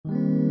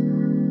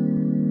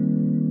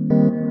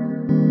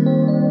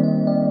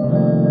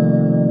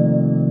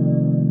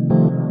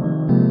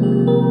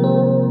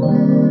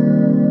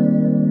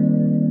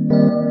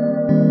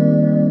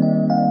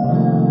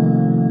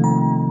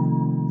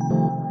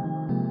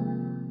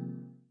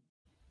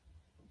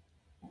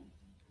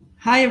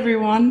Hi,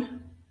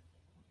 everyone.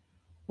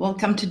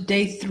 Welcome to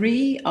day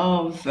 3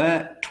 of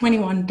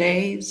 21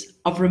 days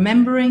of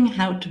remembering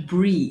how to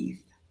breathe.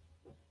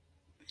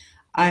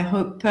 I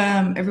hope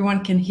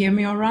everyone can hear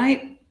me all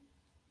right.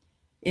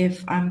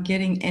 If I'm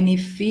getting any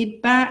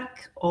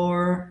feedback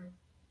or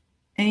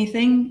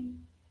anything,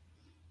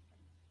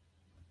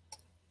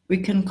 we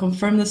can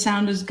confirm the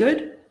sound is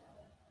good.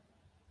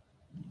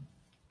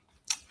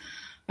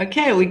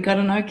 Okay, we got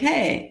an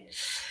okay.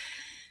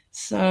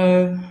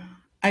 So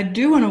I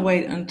do want to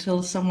wait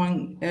until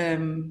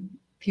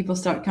people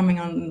start coming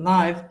on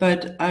live,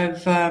 but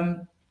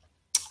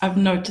I've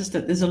noticed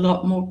that there's a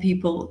lot more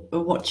people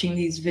watching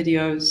these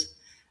videos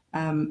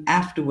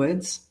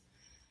afterwards,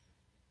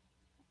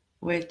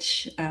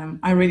 which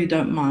I really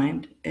don't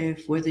mind.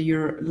 If whether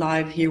you're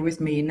live here with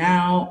me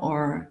now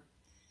or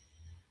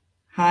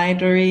hi,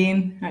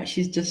 Doreen,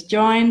 she's just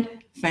joined.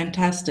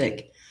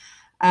 Fantastic.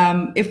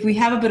 If we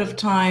have a bit of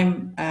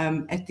time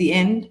at the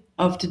end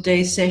of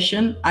today's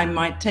session, I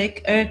might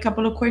take a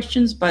couple of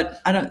questions,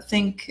 but I don't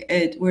think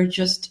it's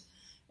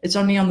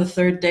only on the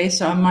 3rd day,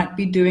 so I might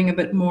be doing a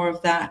bit more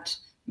of that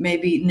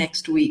maybe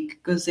next week,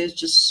 because there's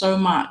just so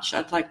much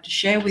I'd like to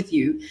share with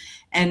you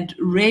and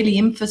really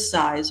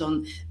emphasize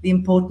on the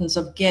importance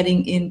of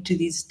getting into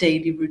these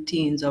daily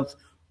routines, of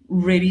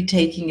really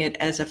taking it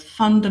as a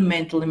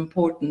fundamental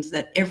importance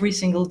that every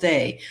single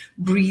day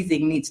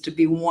breathing needs to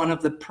be one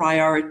of the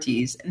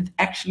priorities, and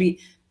actually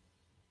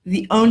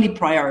the only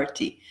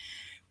priority.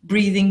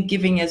 Breathing,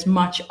 giving as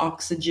much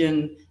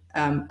oxygen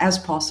as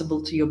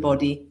possible to your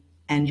body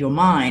and your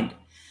mind.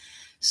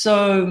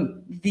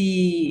 So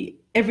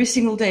every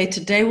single day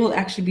today we'll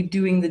actually be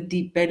doing the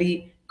deep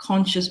belly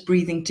conscious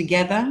breathing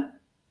together.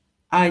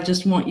 I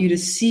just want you to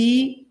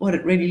see what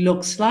it really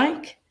looks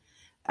like.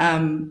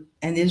 And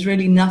there's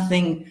really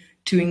nothing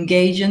to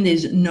engage in.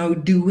 There's no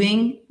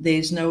doing.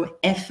 There's no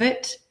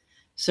effort.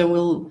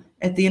 So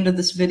at the end of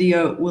this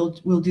video,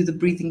 we'll do the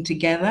breathing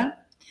together.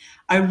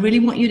 I really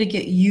want you to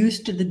get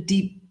used to the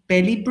deep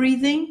belly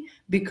breathing,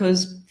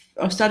 because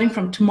starting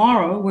from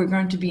tomorrow, we're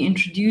going to be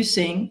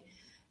introducing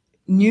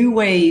new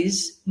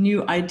ways,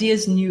 new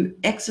ideas, new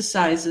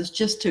exercises,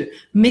 just to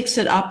mix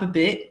it up a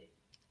bit.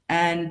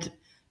 And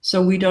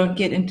so we don't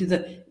get into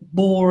the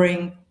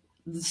boring,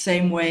 the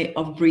same way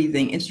of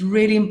breathing. It's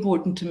really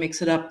important to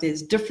mix it up.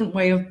 There's different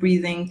way of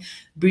breathing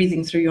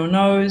through your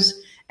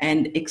nose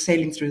and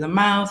exhaling through the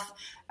mouth,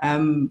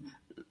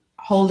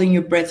 holding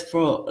your breath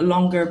for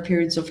longer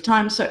periods of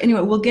time. So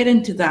anyway, we'll get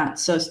into that.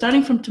 So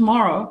starting from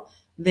tomorrow,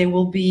 there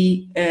will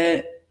be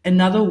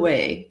another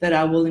way that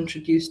I will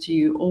introduce to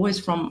you,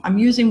 I'm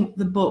using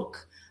the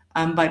book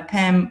by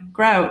Pam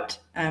Grout,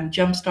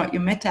 Jumpstart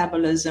Your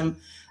Metabolism,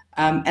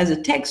 as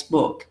a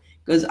textbook,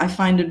 because I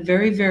find it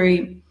very,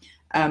 very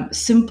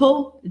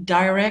simple,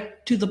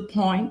 direct, to the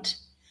point.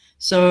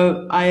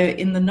 So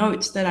in the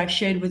notes that I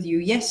shared with you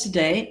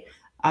yesterday,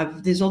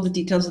 there's all the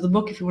details of the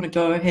book if you want to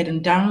go ahead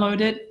and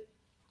download it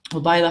or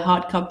buy the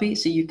hard copy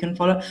so you can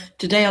follow.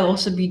 Today I'll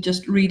also be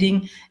just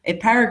reading a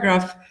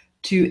paragraph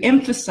to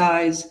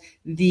emphasize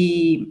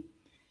the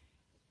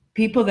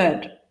people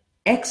that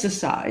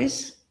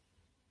exercise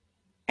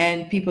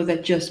and people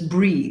that just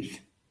breathe.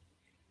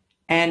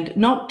 And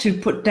not to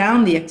put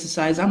down the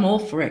exercise. I'm all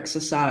for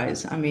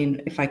exercise. I mean,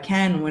 if I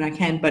can, when I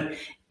can. But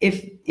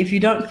if you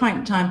don't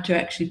find time to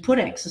actually put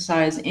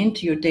exercise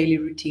into your daily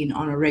routine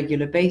on a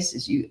regular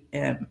basis, to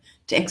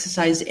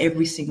exercise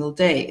every single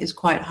day is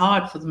quite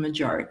hard for the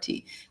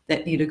majority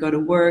that need to go to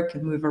work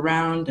and move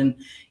around and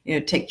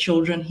take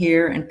children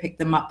here and pick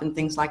them up and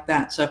things like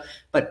that. So,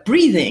 but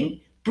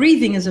breathing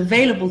is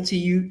available to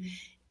you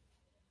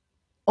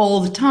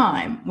all the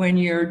time, when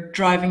you're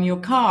driving your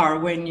car,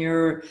 when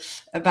you're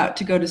about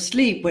to go to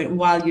sleep,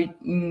 while you're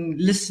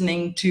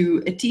listening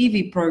to a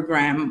TV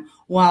program,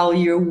 while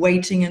you're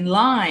waiting in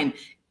line.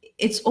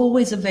 It's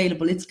always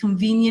available. It's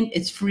convenient.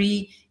 It's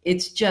free.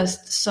 It's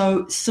just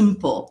so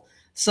simple.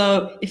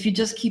 So if you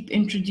just keep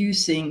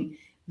introducing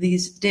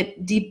these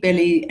deep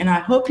belly, and I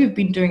hope you've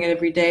been doing it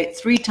every day,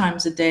 3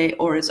 times a day,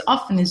 or as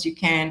often as you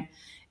can,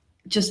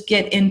 just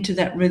get into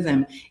that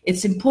rhythm.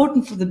 It's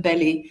important for the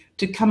belly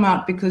to come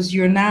out, because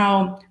you're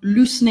now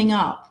loosening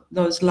up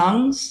those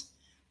lungs,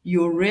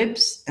 your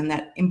ribs, and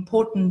that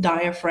important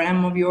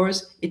diaphragm of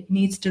yours. It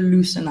needs to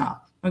loosen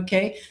up.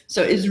 Okay,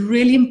 so it's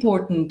really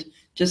important.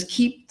 Just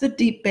keep the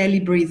deep belly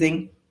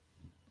breathing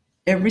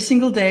every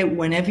single day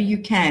whenever you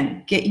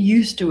can. Get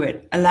used to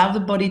it. Allow the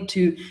body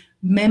to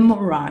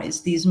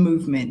memorize these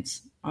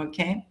movements.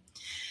 Okay,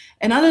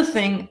 another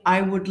thing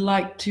I would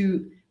like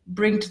to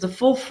bring to the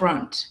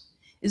forefront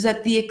is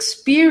that the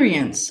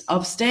experience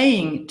of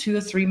staying 2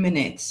 or 3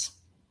 minutes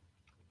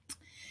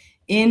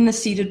in a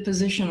seated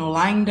position or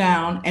lying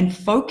down and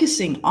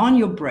focusing on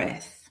your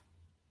breath,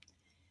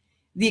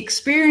 the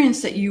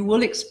experience that you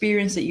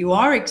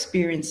are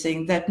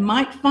experiencing that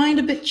might find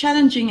a bit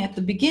challenging at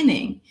the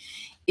beginning,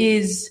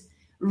 is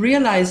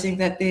realizing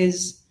that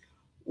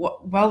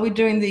while we're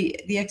doing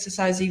the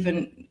exercise,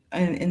 even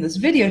in this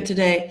video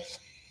today,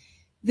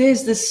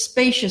 there's this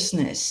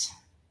spaciousness,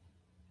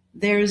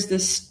 there is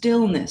this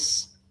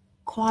stillness,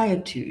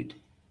 quietude.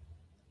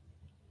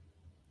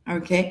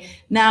 Okay.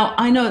 Now,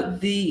 I know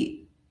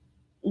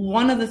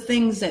one of the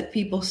things that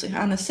people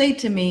kind of say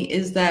to me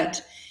is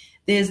that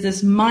there's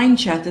this mind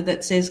chatter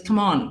that says, come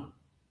on,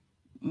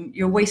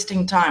 you're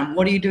wasting time.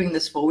 What are you doing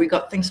this for? We've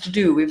got things to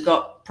do. We've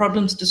got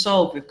problems to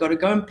solve. We've got to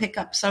go and pick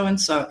up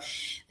so-and-so.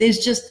 There's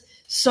just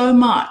so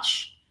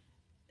much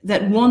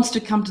that wants to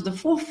come to the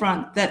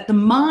forefront that the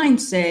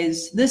mind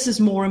says, this is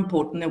more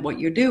important than what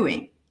you're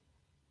doing.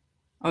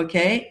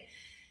 Okay?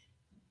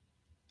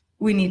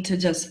 We need to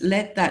just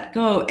let that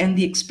go. And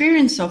the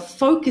experience of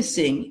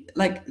focusing,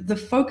 like the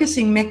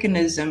focusing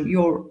mechanism,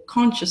 your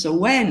conscious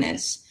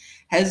awareness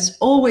has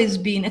always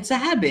been, it's a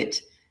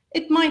habit.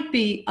 It might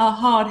be a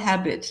hard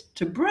habit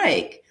to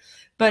break,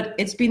 but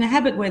it's been a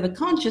habit where the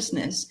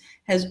consciousness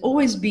has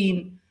always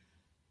been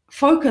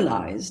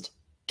focalized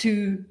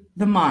to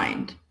the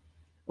mind.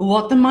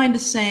 What the mind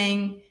is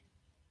saying,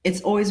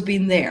 it's always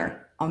been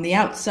there on the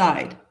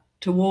outside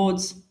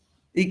towards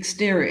the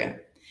exterior.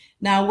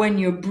 Now, when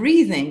you're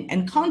breathing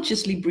and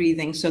consciously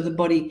breathing so the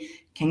body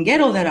can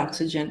get all that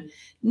oxygen,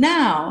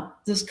 now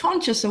this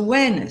conscious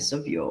awareness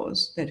of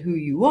yours, that who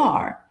you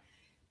are,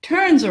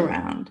 turns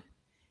around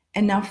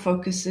and now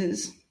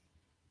focuses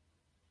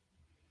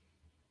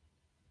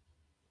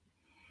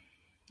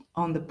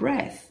on the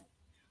breath.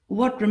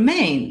 What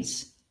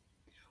remains?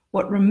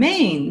 What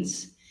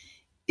remains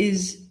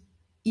is,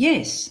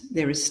 yes,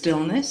 there is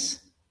stillness.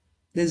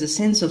 There's a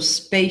sense of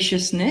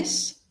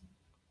spaciousness,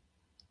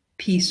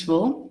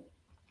 peaceful.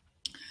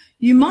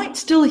 You might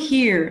still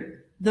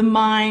hear the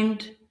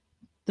mind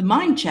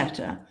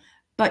chatter,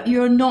 but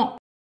you're not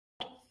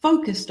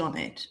focused on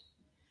it.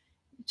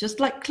 Just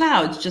like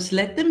clouds, just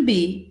let them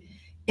be.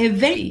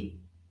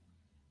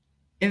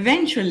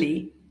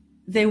 Eventually,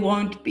 they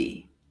won't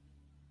be.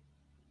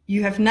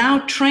 You have now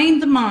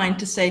trained the mind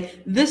to say,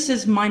 this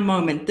is my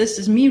moment. This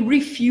is me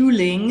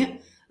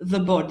refueling the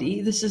body.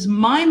 This is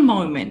my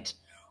moment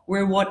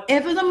where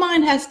whatever the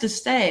mind has to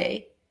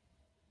say,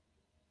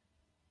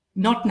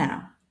 not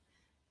now.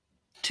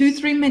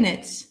 2-3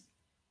 minutes,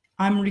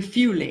 I'm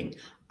refueling.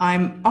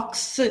 I'm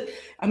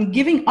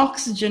giving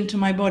oxygen to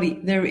my body.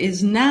 There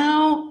is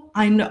now,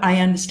 I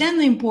understand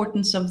the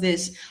importance of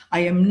this. I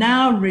am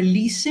now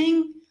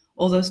releasing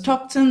all those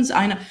toxins.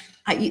 I know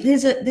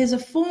there's a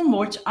form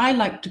which I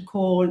like to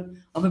call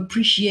of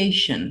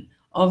appreciation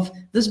of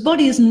this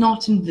body is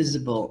not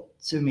invisible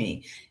to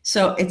me.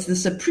 So it's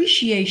this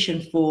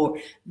appreciation for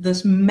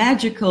this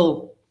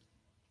magical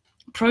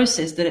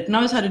process that it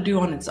knows how to do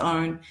on its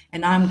own,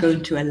 and I'm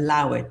going to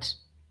allow it.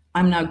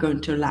 I'm now going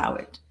to allow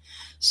it.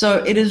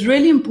 So it is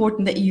really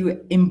important that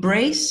you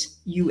embrace,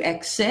 you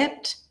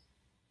accept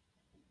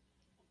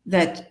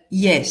that,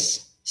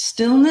 yes,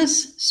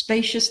 stillness,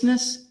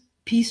 spaciousness,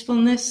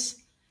 peacefulness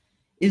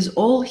is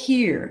all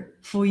here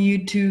for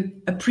you to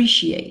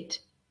appreciate.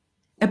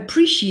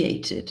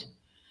 Appreciate it.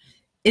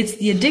 It's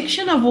the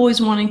addiction of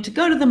always wanting to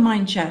go to the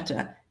mind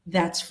chatter.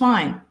 That's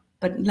fine.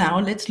 But now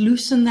let's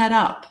loosen that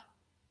up.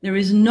 There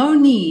is no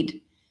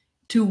need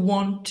to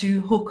want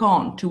to hook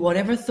on to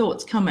whatever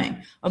thought's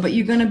coming. Oh, but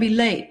you're going to be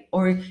late,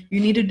 or you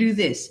need to do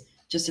this.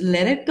 Just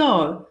let it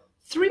go.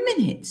 3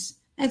 minutes.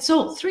 That's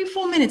all.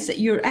 3-4 minutes that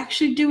you're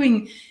actually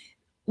doing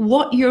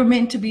what you're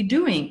meant to be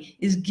doing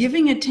is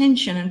giving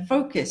attention and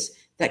focus.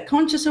 That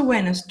conscious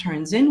awareness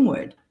turns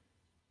inward.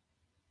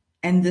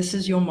 And this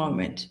is your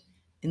moment.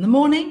 In the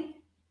morning,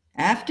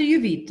 after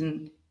you've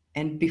eaten,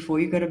 and before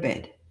you go to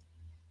bed.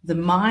 The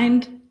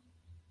mind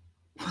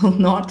will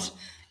not...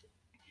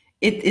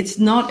 It's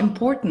not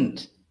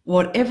important.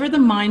 Whatever the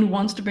mind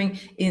wants to bring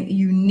in,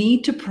 you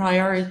need to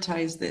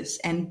prioritize this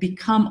and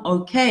become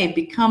okay,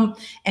 become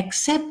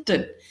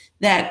accepted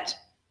that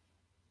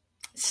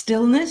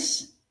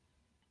stillness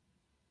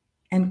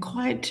and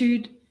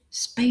quietude,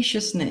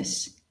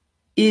 spaciousness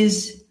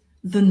is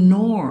the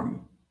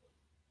norm.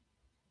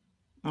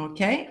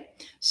 Okay?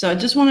 So I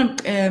just want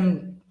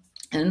to,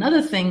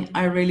 another thing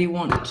I really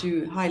want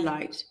to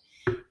highlight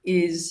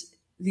is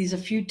these a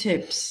few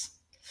tips.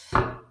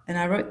 And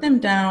I wrote them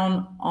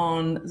down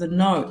on the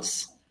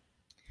notes.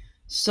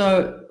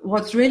 So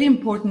what's really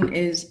important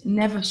is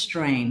never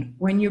strain.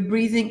 When you're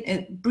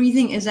breathing,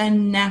 breathing is a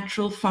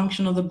natural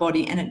function of the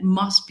body, and it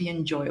must be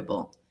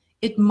enjoyable.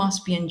 It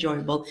must be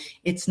enjoyable.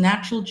 It's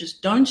natural.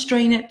 Just don't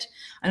strain it.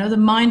 I know the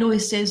mind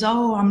always says,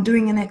 oh, I'm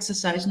doing an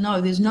exercise.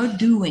 No, there's no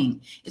doing.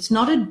 It's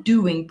not a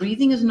doing.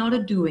 Breathing is not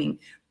a doing.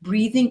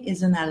 Breathing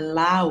is an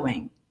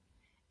allowing.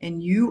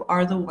 And you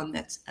are the one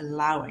that's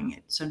allowing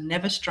it. So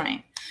never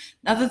strain.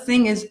 Another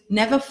thing is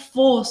never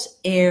force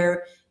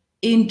air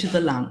into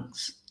the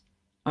lungs.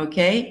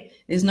 Okay?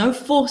 There's no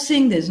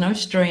forcing. There's no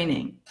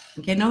straining.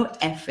 Okay? No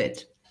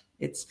effort.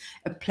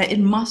 It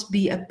must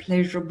be a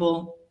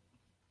pleasurable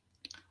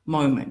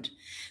moment.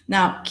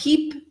 Now,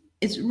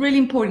 it's really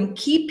important.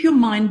 Keep your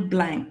mind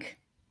blank.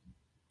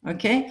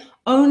 Okay?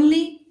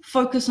 Only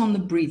focus on the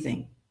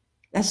breathing.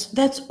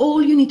 That's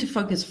all you need to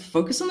focus.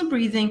 Focus on the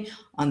breathing,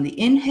 on the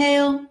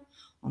inhale,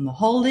 on the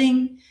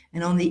holding,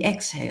 and on the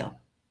exhale.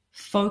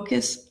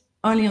 Focus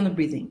only on the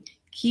breathing.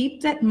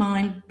 Keep that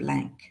mind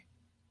blank.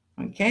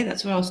 Okay,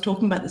 that's what I was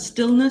talking about, the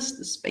stillness,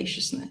 the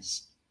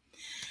spaciousness.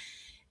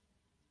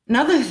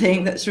 Another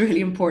thing that's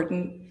really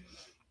important,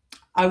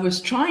 I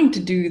was trying to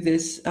do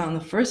this on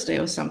the first day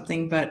or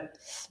something, but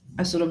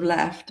I sort of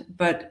left.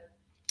 But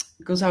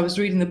because I was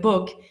reading the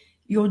book,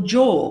 your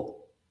jaw,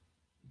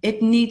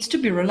 it needs to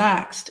be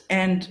relaxed.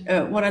 And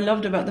what I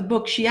loved about the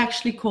book, she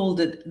actually called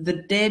it the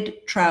dead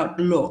trout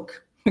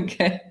look.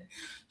 Okay.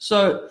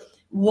 So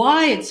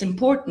why it's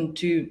important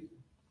to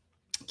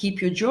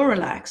keep your jaw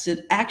relaxed,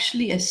 it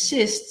actually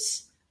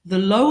assists the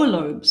lower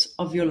lobes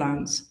of your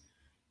lungs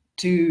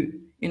to,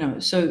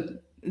 so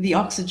the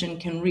oxygen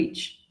can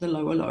reach the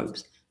lower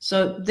lobes.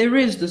 So there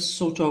is this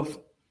sort of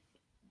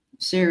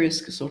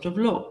serious sort of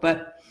look.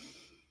 But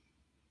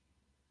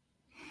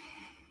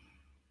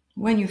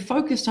when you're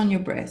focused on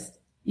your breath,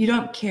 you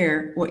don't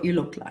care what you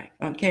look like,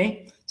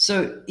 okay?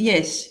 So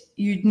yes,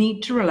 you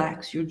need to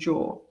relax your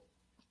jaw.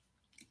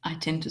 I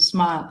tend to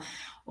smile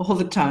all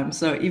the time.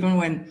 So even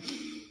when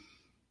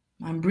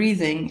I'm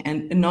breathing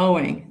and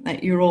knowing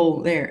that you're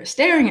all there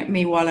staring at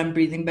me while I'm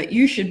breathing, but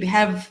you should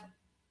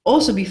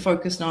also be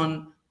focused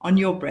on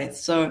your breath.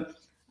 So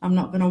I'm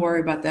not going to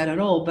worry about that at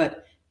all,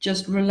 but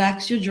just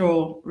relax your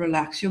jaw,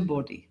 relax your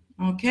body,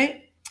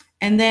 okay?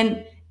 And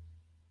then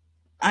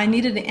I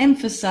needed to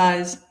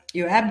emphasize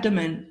your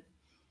abdomen.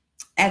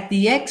 At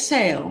the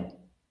exhale,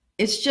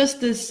 it's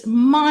just this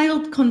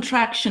mild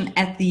contraction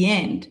at the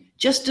end,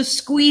 just to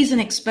squeeze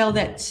and expel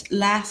that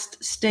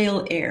last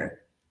stale air.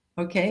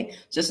 Okay?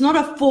 So it's not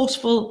a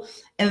forceful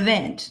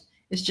event.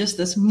 It's just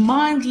this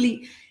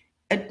mildly,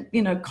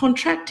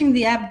 contracting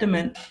the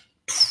abdomen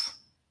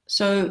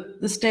so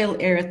the stale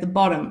air at the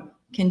bottom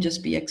can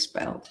just be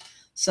expelled.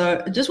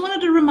 So I just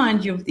wanted to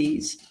remind you of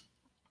these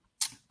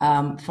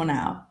for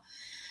now.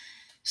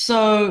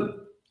 So,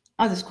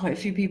 there's quite a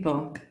few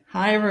people.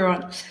 Hi,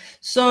 everyone.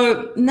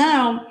 So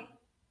now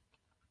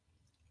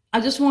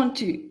I just want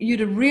you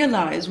to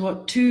realize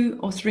what 2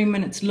 or 3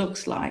 minutes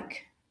looks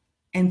like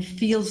and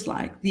feels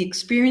like, the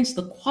experience,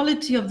 the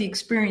quality of the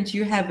experience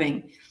you're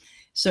having.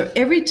 So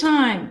every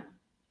time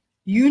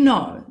you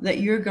know that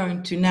you're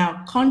going to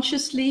now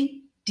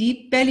consciously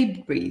deep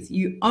belly breathe,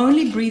 you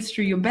only breathe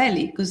through your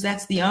belly because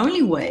that's the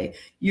only way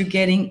you're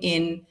getting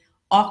in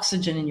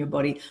oxygen in your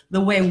body.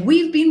 The way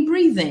we've been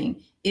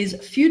breathing is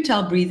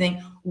futile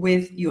breathing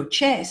with your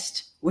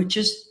chest, which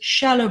is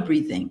shallow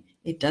breathing.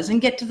 It doesn't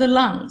get to the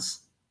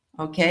lungs.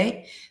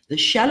 Okay? The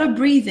shallow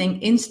breathing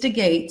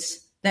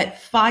instigates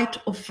that fight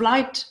or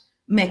flight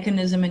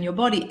mechanism in your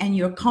body, and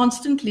you're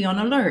constantly on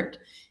alert.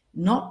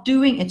 Not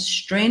doing it's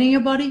straining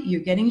your body, you're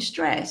getting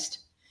stressed.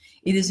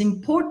 It is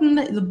important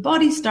that the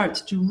body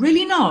starts to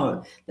really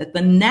know that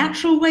the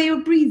natural way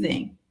of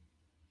breathing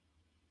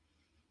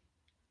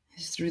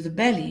is through the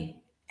belly,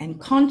 and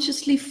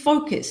consciously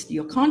focused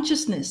your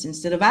consciousness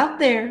instead of out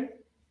there,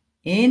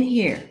 in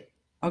here.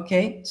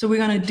 Okay, so we're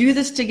going to do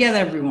this together,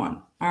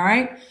 everyone. All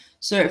right,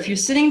 so if you're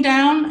sitting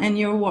down and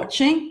you're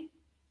watching,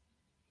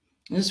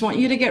 I just want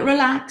you to get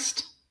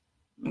relaxed.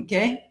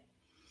 Okay,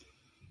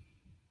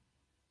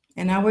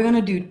 and now we're going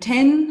to do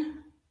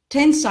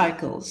 10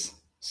 cycles.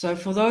 So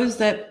for those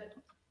that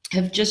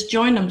have just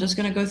joined, I'm just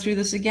going to go through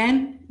this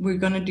again. We're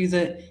going to do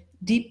the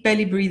deep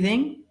belly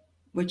breathing,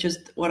 which is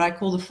what I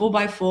call the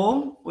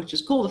 4x4, which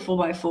is called the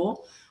 4x4.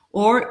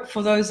 Or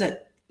for those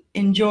that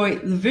enjoy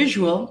the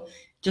visual,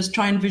 just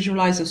try and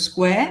visualize a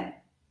square.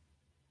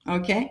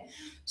 Okay,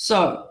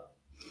 so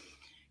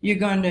you're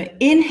going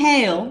to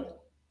inhale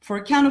for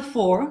a count of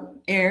 4,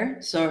 air.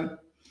 So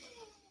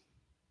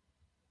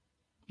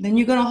then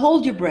you're going to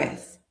hold your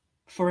breath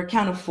for a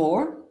count of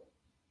 4.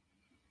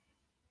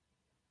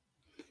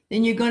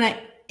 Then you're going to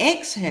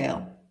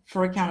exhale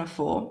for a count of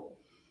 4.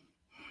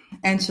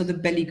 And so the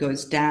belly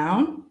goes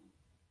down.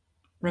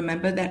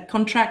 Remember that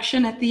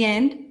contraction at the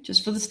end,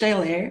 just for the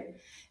stale air.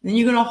 And then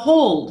you're going to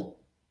hold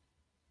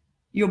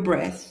your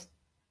breath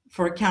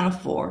for a count of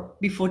 4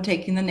 before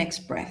taking the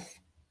next breath.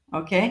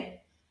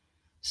 Okay?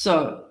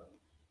 So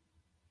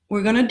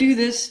we're going to do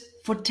this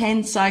for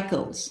 10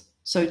 cycles.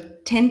 So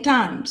 10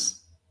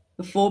 times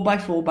the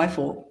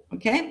 4x4x4.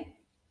 Okay?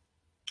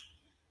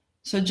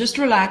 So just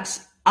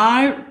relax.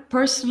 I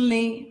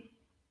personally,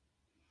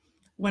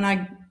 when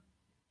I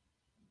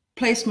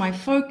place my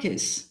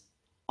focus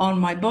on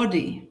my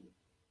body,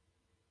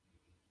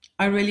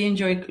 I really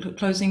enjoy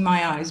closing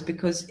my eyes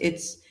because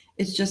it's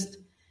just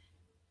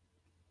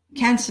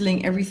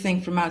canceling everything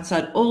from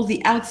outside, all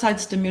the outside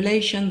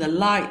stimulation, the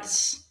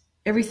lights,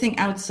 everything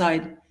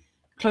outside.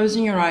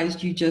 Closing your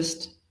eyes, you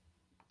just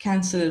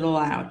cancel it all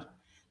out.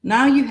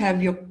 Now you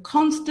have your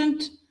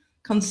consistent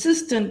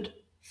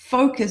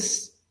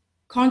focus,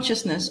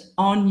 consciousness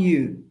on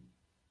you,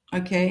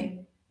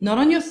 okay? Not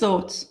on your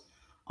thoughts,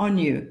 on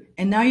you.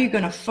 And now you're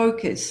going to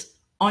focus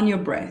on your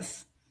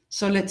breath.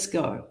 So let's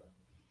go.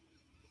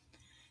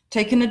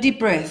 Taking a deep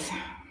breath.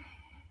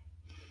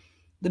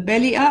 The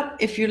belly up.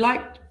 If you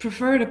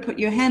prefer to put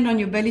your hand on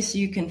your belly so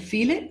you can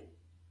feel it.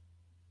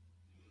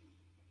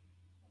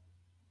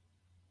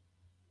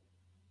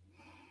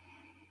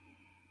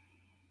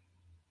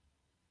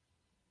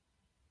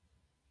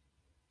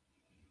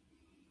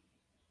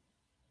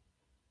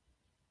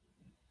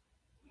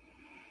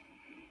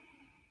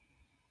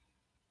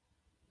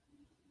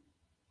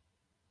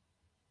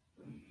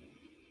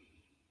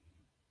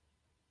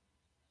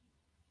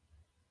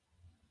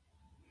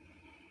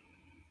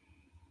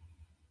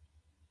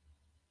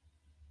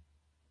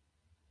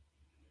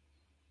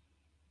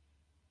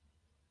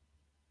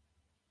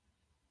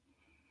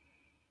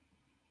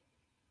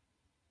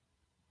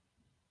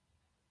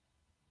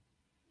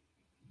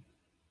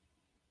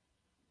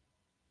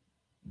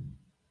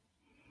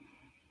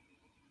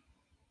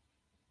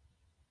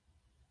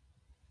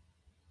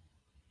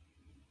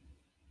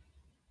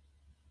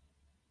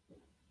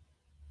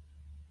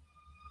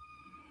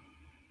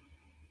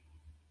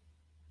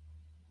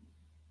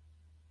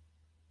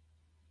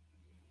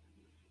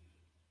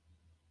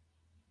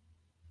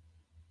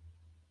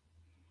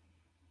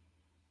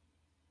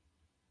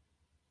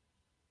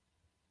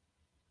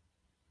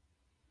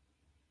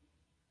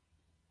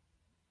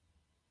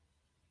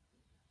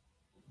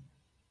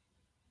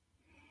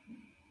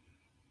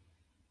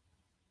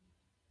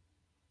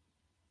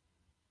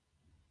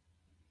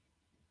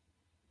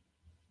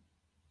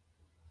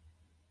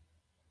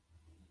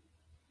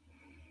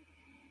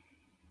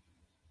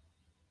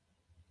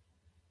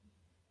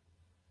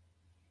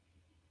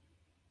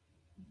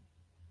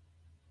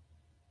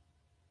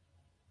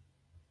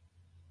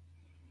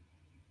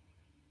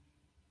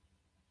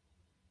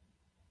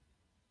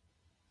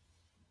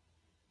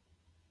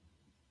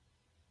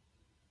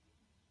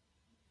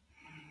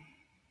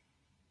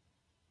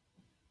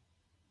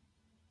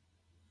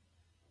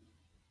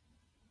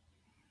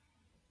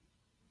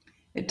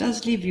 It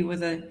does leave you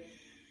with a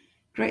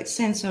great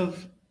sense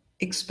of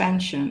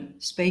expansion,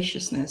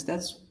 spaciousness.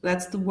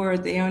 That's the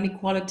word, the only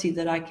quality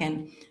that I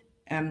can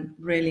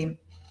really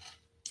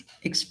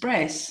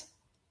express.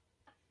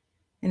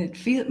 And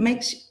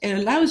it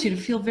allows you to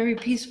feel very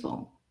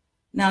peaceful.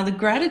 Now, the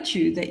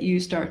gratitude that you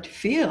start to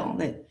feel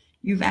that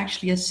you've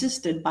actually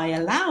assisted by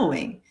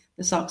allowing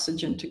this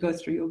oxygen to go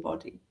through your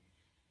body.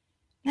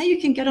 Now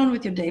you can get on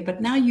with your day,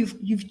 but now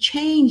you've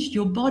changed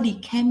your body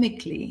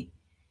chemically.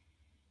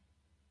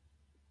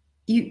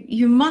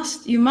 You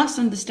must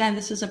understand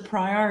this is a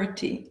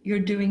priority. You're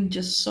doing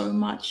just so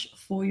much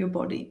for your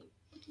body.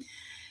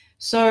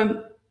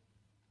 So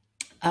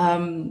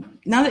now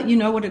that you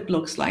know what it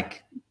looks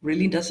like,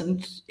 really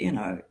doesn't,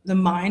 the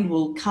mind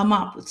will come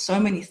up with so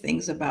many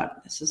things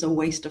about this is a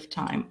waste of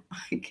time.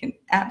 I can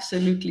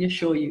absolutely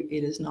assure you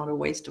it is not a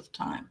waste of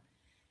time.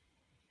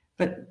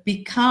 But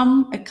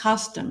become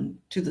accustomed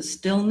to the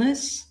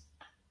stillness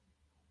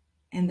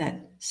and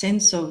that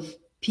sense of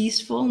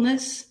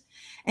peacefulness.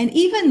 And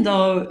even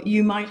though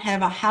you might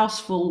have a house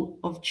full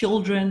of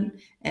children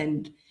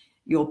and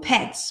your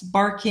pets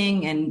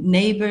barking and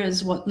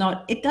neighbors,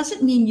 whatnot, it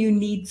doesn't mean you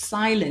need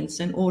silence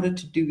in order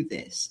to do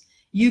this.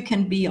 You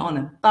can be on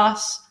a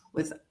bus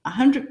with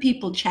 100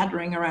 people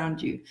chattering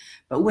around you.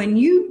 But when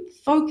you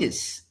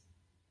focus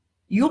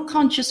your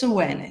conscious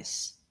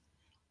awareness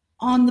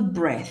on the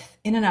breath,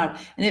 in and out,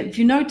 and if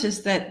you notice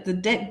that the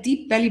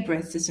deep belly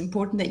breath, is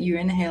important that you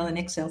inhale and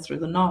exhale through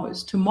the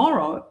nose.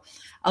 Tomorrow,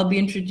 I'll be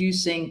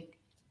introducing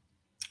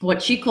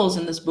what she calls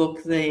in this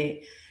book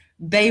the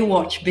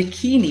Baywatch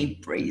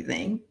bikini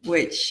breathing,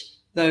 which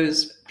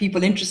those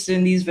people interested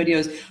in these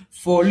videos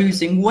for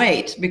losing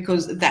weight,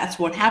 because that's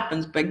what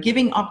happens by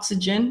giving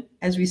oxygen,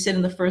 as we said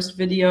in the first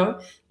video,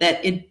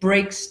 that it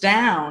breaks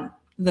down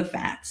the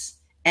fats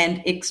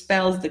and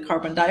expels the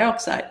carbon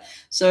dioxide.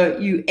 So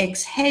you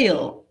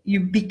exhale,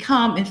 you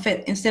become, in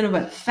fact, instead of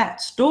a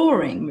fat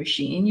storing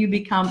machine, you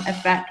become a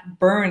fat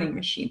burning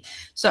machine.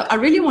 So I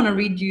really want to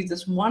read you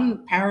this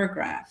one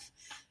paragraph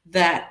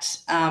that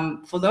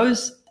for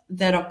those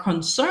that are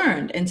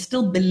concerned and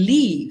still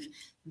believe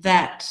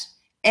that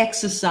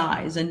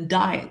exercise and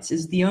diets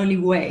is the only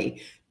way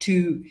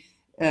to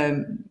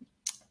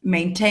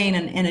maintain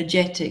an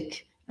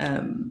energetic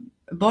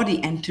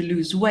body and to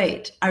lose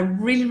weight. I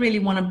really, really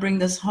want to bring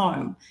this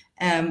home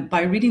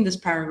by reading this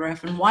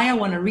paragraph, and why I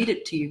want to read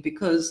it to you,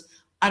 because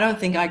I don't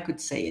think I could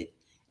say it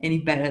any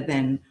better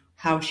than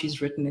how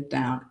she's written it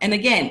down. And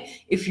again,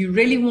 if you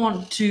really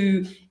want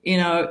to,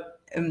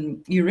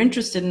 you're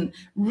interested in,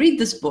 read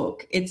this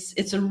book.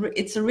 It's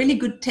a really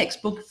good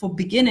textbook for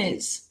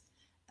beginners.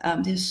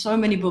 There's so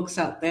many books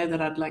out there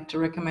that I'd like to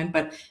recommend,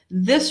 but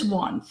this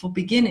one for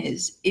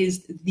beginners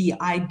is the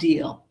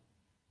ideal.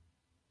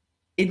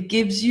 It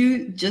gives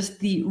you just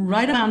the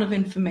right amount of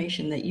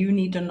information that you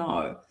need to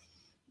know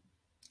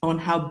on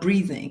how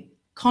breathing,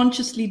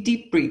 consciously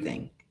deep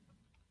breathing,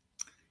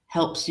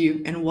 helps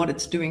you and what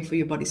it's doing for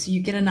your body. So you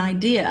get an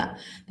idea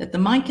that the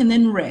mind can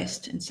then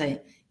rest and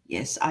say,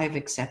 yes, I've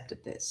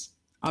accepted this.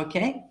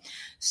 Okay,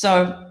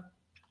 so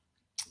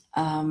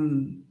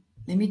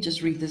let me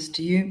just read this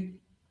to you.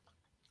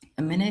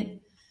 A minute.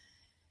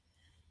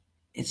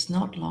 It's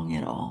not long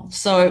at all.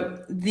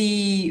 So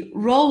the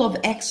role of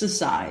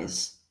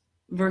exercise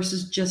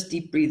versus just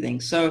deep breathing.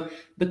 So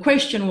the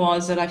question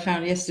was that I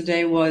found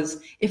yesterday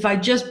was, if I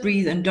just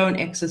breathe and don't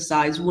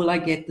exercise, will I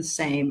get the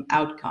same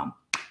outcome?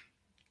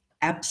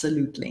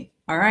 Absolutely.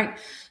 All right.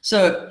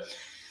 So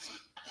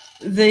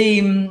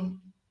the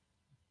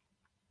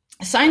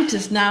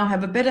scientists now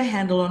have a better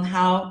handle on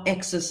how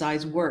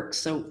exercise works.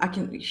 So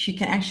she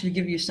can actually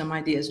give you some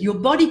ideas. Your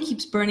body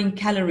keeps burning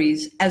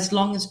calories as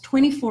long as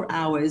 24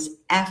 hours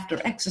after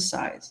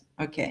exercise.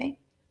 Okay.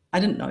 I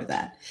didn't know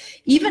that.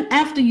 Even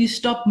after you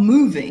stop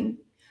moving,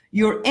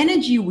 your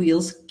energy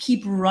wheels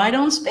keep right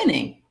on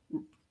spinning,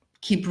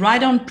 keep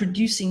right on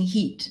producing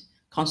heat.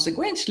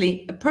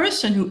 Consequently, a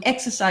person who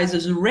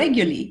exercises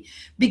regularly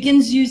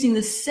begins using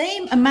the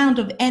same amount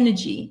of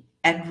energy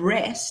at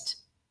rest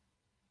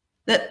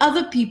that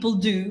other people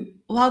do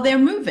while they're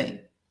moving.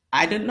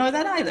 I didn't know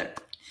that either.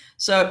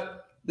 So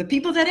the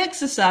people that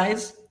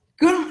exercise,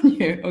 good on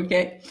you,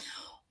 okay?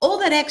 All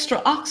that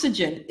extra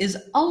oxygen is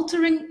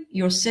altering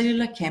your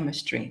cellular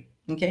chemistry,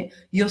 okay?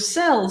 Your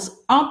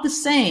cells aren't the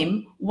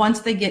same once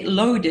they get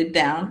loaded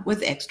down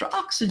with extra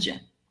oxygen,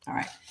 all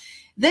right?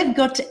 They've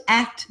got to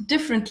act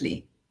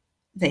differently.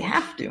 They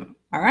have to,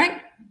 all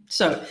right?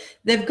 So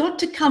they've got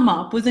to come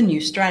up with a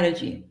new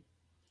strategy.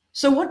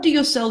 So what do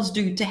your cells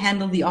do to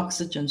handle the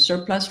oxygen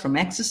surplus from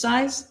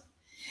exercise?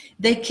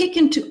 They kick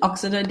into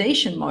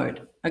oxidation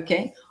mode,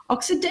 okay?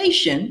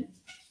 Oxidation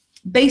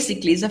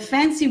basically is a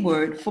fancy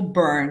word for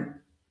burn.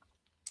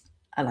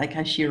 I like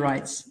how she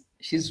writes.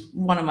 She's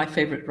one of my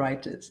favorite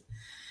writers.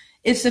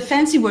 It's a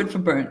fancy word for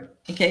burn,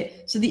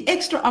 okay? So the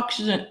extra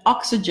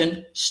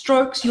oxygen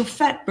strokes your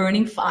fat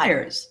burning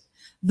fires.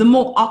 The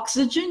more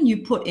oxygen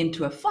you put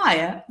into a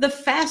fire, the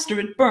faster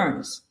it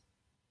burns.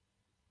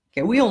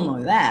 Okay, we all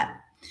know that.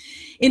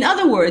 In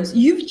other words,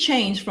 you've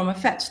changed from a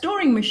fat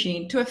storing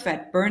machine to a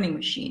fat burning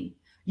machine.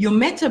 your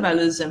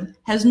metabolism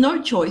has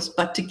no choice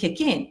but to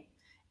kick in.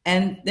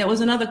 And there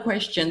was another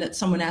question that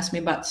someone asked me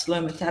about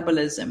slow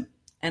metabolism,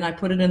 and I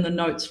put it in the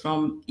notes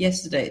from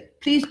yesterday.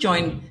 Please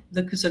join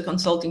the Kusa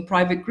Consulting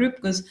private group,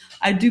 because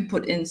I do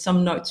put in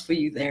some notes for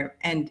you there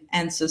and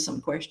answer some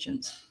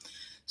questions.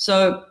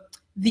 So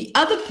the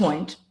other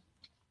point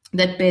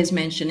that bears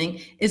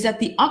mentioning is that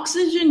the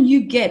oxygen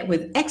you get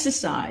with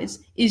exercise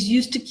is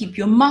used to keep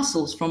your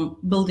muscles from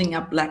building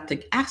up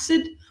lactic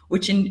acid,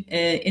 which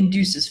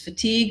induces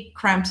fatigue,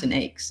 cramps, and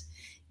aches.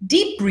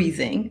 Deep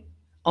breathing,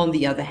 on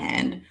the other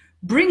hand,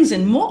 brings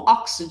in more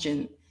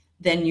oxygen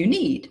than you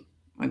need,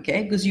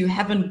 okay? Because you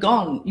haven't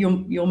gone,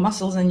 your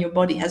muscles and your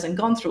body hasn't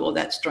gone through all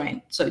that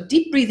strain. So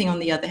deep breathing, on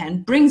the other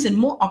hand, brings in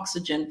more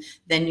oxygen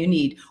than you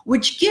need,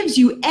 which gives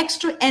you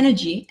extra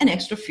energy and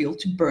extra fuel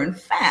to burn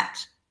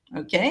fat,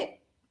 okay?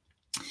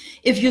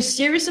 If you're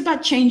serious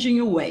about changing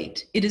your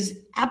weight, it is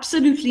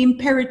absolutely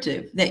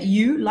imperative that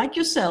you, like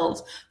your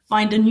cells,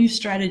 find a new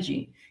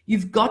strategy.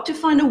 You've got to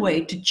find a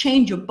way to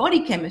change your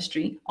body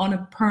chemistry on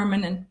a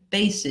permanent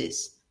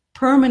basis.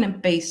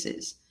 Permanent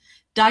basis.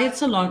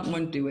 Diets alone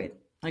won't do it,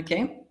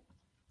 okay?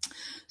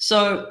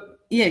 So,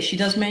 yeah, she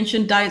does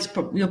mention diets,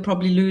 you'll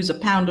probably lose a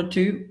pound or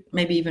two,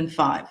 maybe even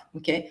 5,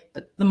 okay?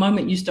 But the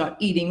moment you start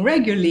eating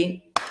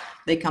regularly,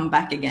 they come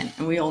back again,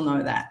 and we all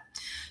know that.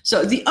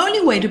 So the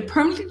only way to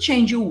permanently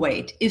change your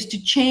weight is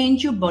to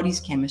change your body's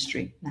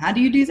chemistry. Now, how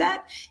do you do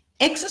that?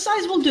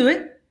 Exercise will do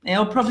it. There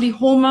are probably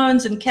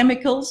hormones and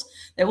chemicals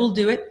that will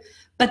do it.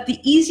 But the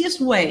easiest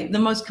way, the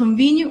most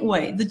convenient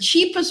way, the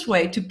cheapest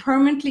way to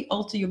permanently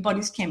alter your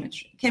body's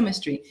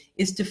chemistry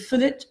is to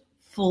fill it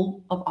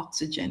full of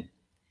oxygen.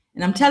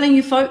 And I'm telling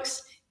you,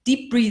 folks,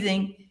 deep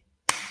breathing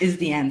is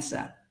the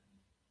answer.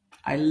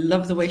 I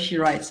love the way she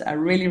writes. I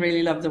really,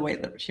 really love the way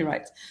that she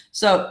writes.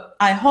 So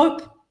I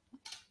hope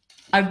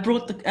I've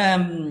brought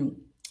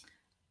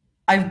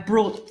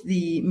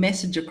the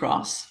message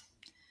across,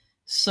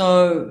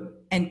 so,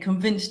 and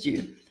convinced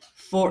you.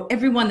 For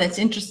everyone that's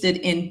interested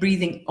in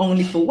breathing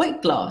only for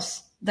weight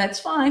loss, that's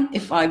fine.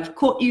 If I've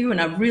caught you and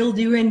I've reeled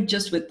you in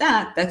just with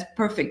that, that's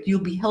perfect.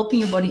 You'll be helping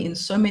your body in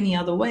so many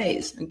other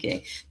ways,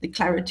 okay? The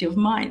clarity of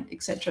mind,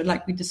 etc.,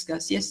 like we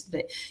discussed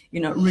yesterday,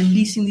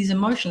 releasing these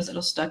emotions that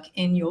are stuck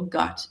in your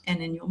gut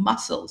and in your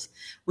muscles,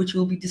 which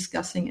we'll be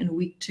discussing in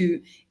week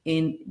 2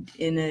 in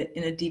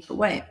a deeper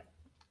way.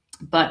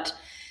 But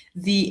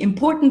the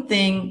important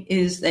thing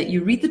is that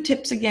you read the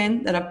tips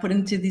again that I put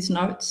into these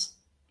notes.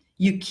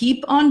 You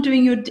keep on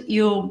doing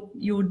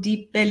your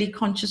deep belly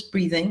conscious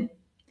breathing,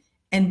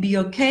 and be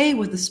okay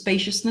with the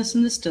spaciousness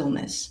and the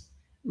stillness.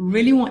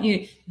 Really want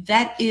you,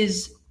 that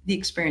is the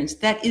experience.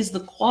 That is the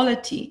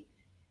quality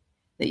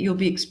that you'll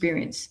be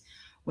experiencing.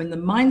 When the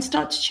mind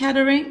starts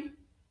chattering,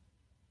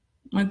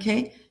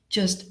 okay,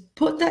 just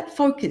put that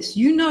focus.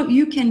 You know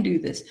you can do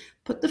this.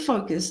 Put the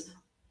focus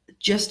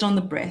just on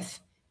the breath.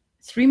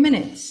 3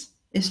 minutes.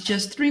 It's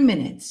just 3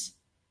 minutes.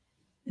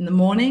 In the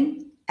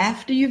morning,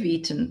 after you've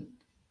eaten,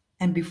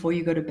 and before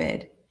you go to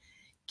bed.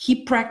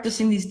 Keep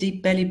practicing these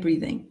deep belly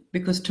breathing,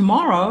 because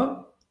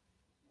tomorrow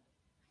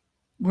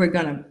we're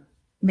going to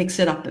mix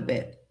it up a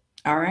bit.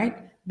 All right.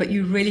 But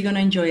you're really going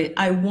to enjoy it.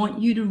 I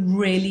want you to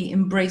really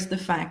embrace the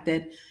fact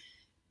that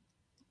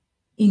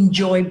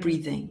enjoy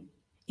breathing.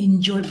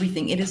 Enjoy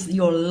breathing. It is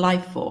your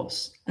life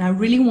force. And I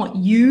really want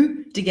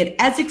you to get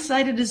as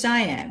excited as I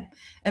am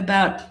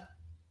about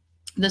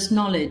this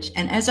knowledge.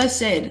 And as I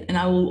said, and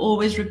I will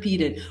always repeat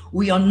it,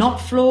 we are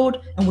not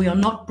flawed and we are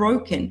not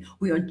broken.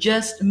 We are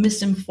just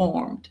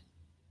misinformed.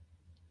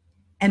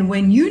 And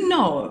when you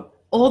know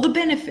all the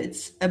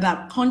benefits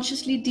about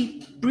consciously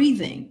deep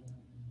breathing,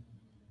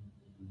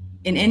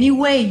 in any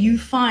way you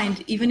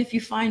find, even if you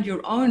find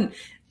your own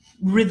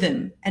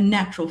rhythm and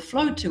natural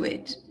flow to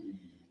it,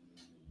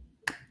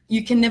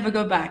 you can never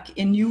go back,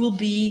 and you will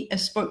be a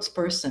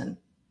spokesperson.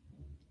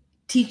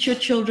 Teach your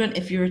children.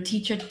 If you're a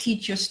teacher,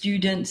 teach your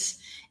students.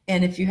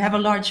 And if you have a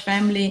large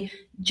family,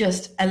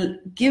 just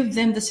give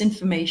them this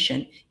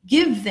information.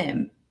 Give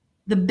them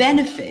the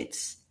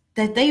benefits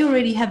that they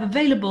already have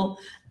available,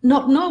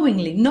 not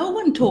knowingly. No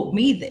one taught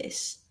me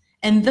this.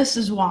 And this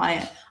is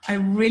why I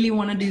really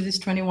want to do this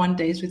 21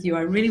 days with you.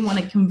 I really want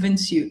to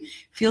convince you.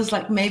 Feels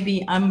like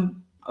maybe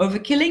I'm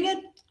overkilling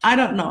it. I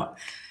don't know.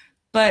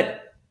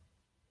 But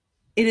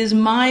it is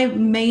my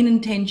main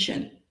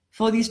intention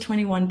for these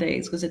 21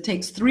 days, because it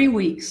takes 3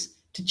 weeks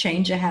to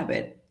change a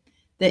habit,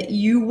 that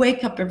you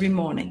wake up every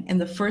morning and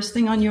the first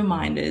thing on your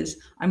mind is,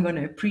 I'm going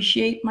to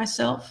appreciate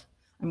myself.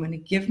 I'm going to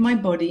give my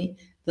body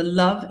the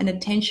love and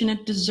attention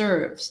it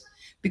deserves,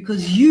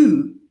 because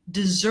you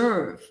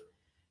deserve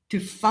to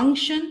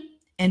function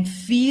and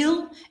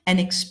feel and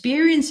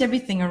experience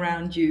everything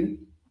around you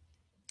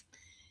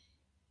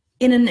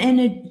in an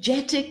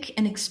energetic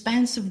and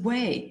expansive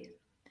way.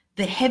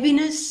 The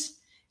heaviness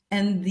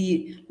and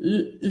the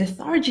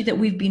lethargy that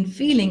we've been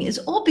feeling is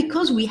all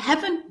because we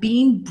haven't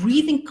been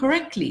breathing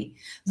correctly.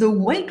 The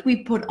weight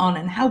we put on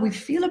and how we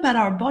feel about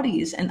our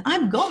bodies, and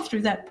I've gone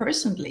through that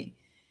personally.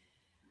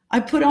 I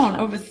put on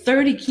over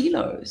 30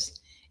 kilos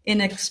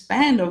in a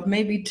span of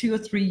maybe 2 or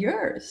 3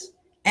 years.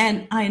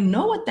 And I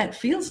know what that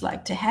feels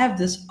like to have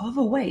this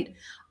overweight.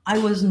 I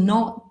was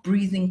not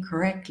breathing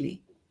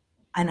correctly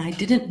and I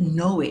didn't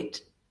know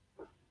it.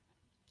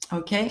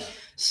 Okay.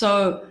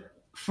 So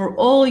for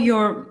all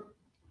your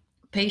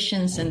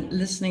patience and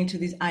listening to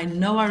these, I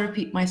know I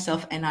repeat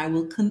myself and I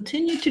will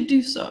continue to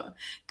do so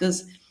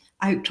because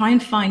I try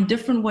and find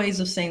different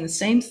ways of saying the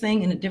same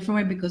thing in a different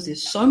way because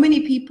there's so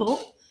many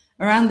people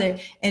around there.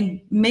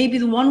 And maybe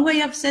the one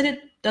way I've said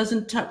it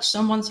doesn't touch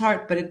someone's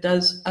heart, but it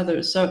does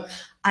others. So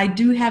I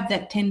do have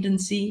that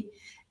tendency.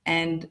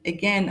 And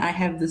again, I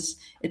have this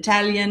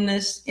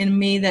Italianness in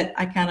me that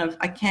I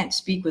can't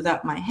speak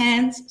without my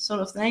hands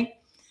sort of thing.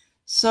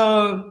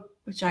 So,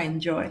 which I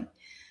enjoy.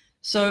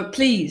 So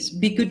please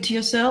be good to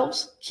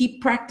yourselves.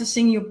 Keep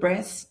practicing your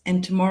breaths,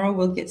 and tomorrow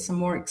we'll get some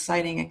more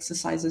exciting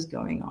exercises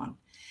going on.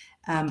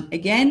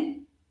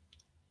 Again,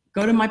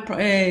 go to my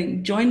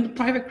join the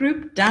private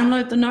group.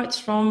 Download the notes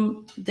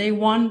from day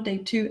 1, day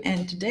 2,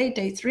 and today,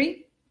 day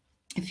 3,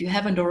 if you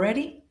haven't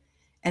already.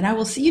 And I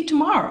will see you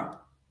tomorrow.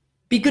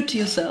 Be good to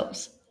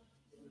yourselves.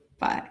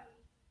 Bye.